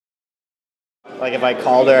Like if I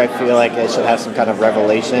called her, I feel like I should have some kind of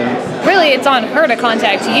revelation. Really, it's on her to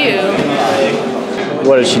contact you.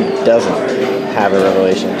 What if she doesn't have a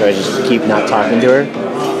revelation? Do I just keep not talking to her?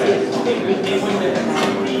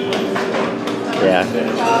 Yeah.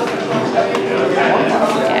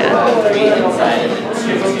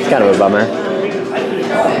 It's kind of a bummer.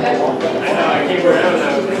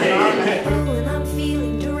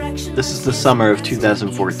 This is the summer of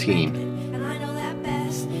 2014,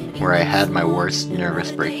 where I had my worst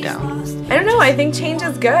nervous breakdown. I don't know, I think change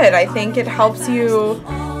is good. I think it helps you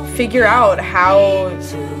figure out how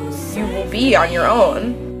you will be on your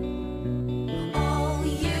own.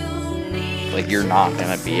 Like, you're not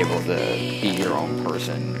gonna be able to be your own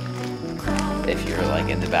person if you're like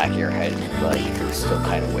in the back of your head, like you're still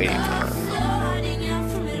kind of waiting for her.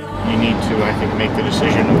 You need to, I think, make the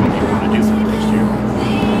decision of what you want to do for the next year.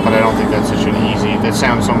 But I don't think that's such an easy, that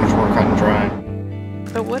sounds so much more cut and dry.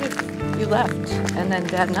 But what if you left and then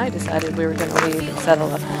Dad and I decided we were going to leave and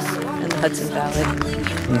settle up in the Hudson Valley? It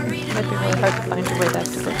might be really hard to find your way back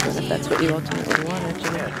to Brooklyn if that's what you ultimately wanted,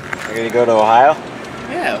 you know? We're gonna go to Ohio?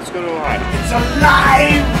 Yeah, let's go to Ohio. It's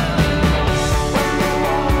alive!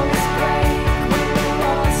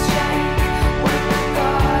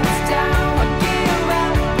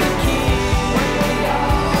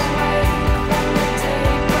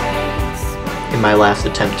 In my last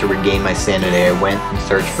attempt to regain my sanity, I went and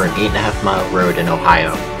searched for an 8.5-mile road in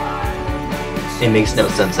Ohio. It makes no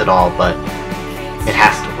sense at all, but it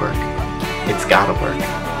has to work. It's gotta work.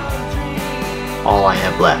 All I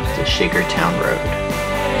have left is Shakertown Road.